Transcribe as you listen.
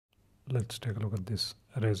Let's take a look at this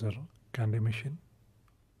Eraser candy machine.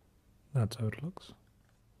 That's how it looks.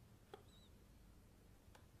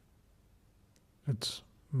 It's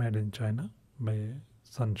made in China by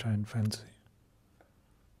Sunshine Fancy.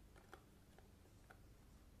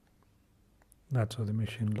 That's how the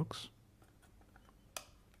machine looks.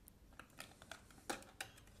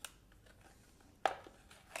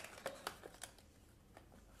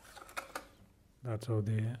 That's how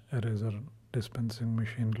the eraser dispensing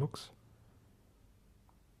machine looks.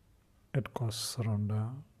 It costs around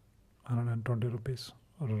 120 rupees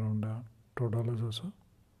or around $2 or so.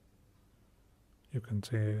 You can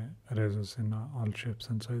see erasers in all shapes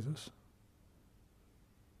and sizes.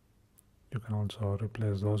 You can also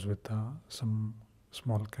replace those with some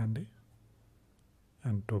small candy.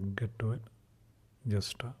 And to get to it,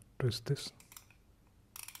 just twist this.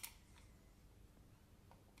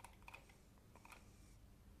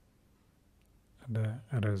 And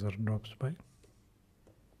the eraser drops by.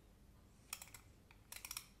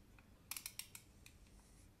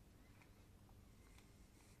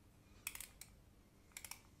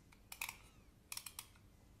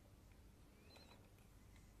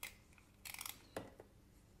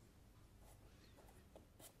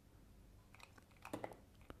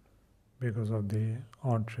 Because of the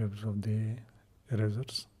odd shapes of the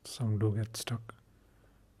erasers, some do get stuck.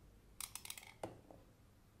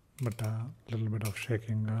 But a little bit of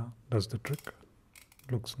shaking does the trick.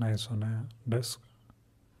 Looks nice on a desk.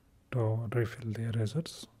 To refill the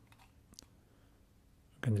erasers,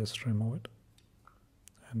 you can just remove it.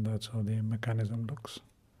 And that's how the mechanism looks.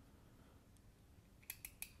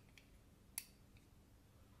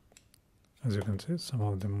 As you can see, some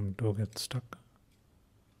of them do get stuck.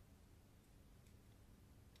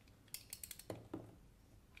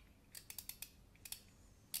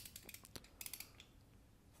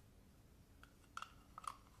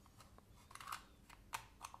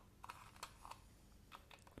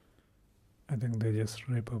 I think they just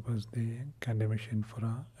repurposed the candy machine for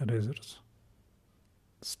erasers.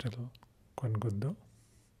 Still quite good though.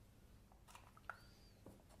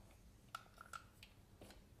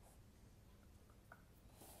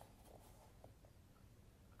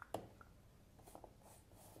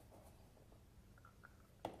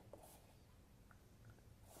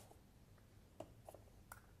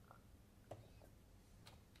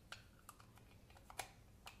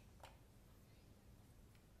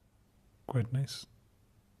 Quite nice.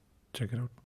 Check it out.